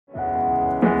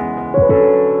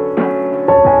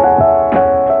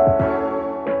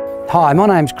Hi, my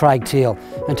name's Craig Teal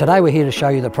and today we're here to show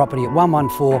you the property at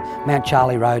 114 Mount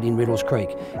Charlie Road in Riddells Creek.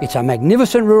 It's a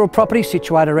magnificent rural property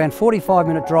situated around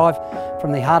 45-minute drive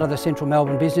from the heart of the central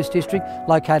Melbourne business district,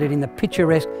 located in the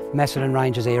picturesque Macedon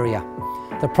Ranges area.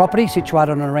 The property,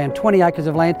 situated on around 20 acres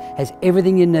of land, has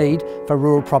everything you need for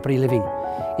rural property living.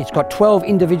 It's got 12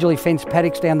 individually fenced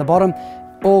paddocks down the bottom,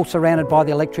 all surrounded by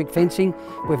the electric fencing.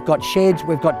 We've got sheds,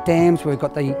 we've got dams, we've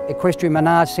got the equestrian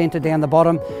menage centre down the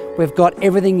bottom. We've got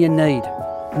everything you need.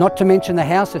 Not to mention the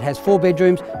house, it has 4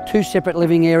 bedrooms, 2 separate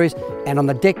living areas, and on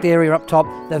the decked area up top,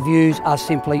 the views are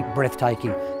simply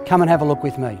breathtaking. Come and have a look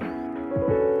with me.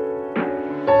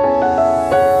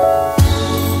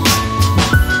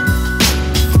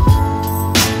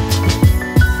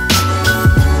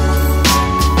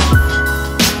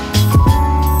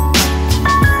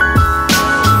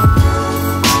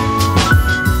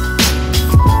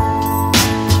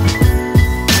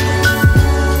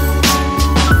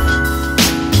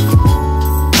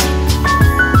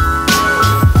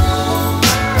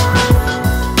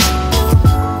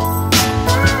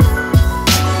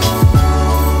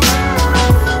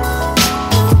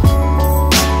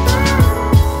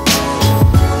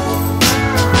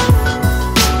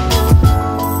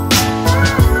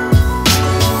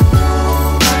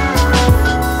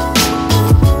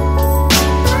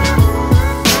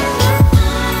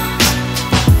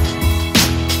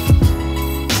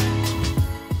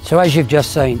 So as you've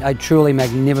just seen, a truly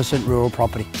magnificent rural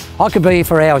property. I could be here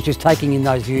for hours just taking in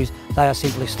those views. They are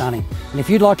simply stunning. And if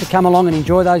you'd like to come along and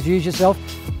enjoy those views yourself,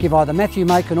 give either Matthew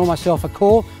Macon or myself a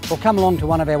call, or come along to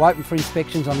one of our open for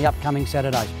inspections on the upcoming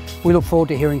Saturdays. We look forward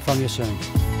to hearing from you soon.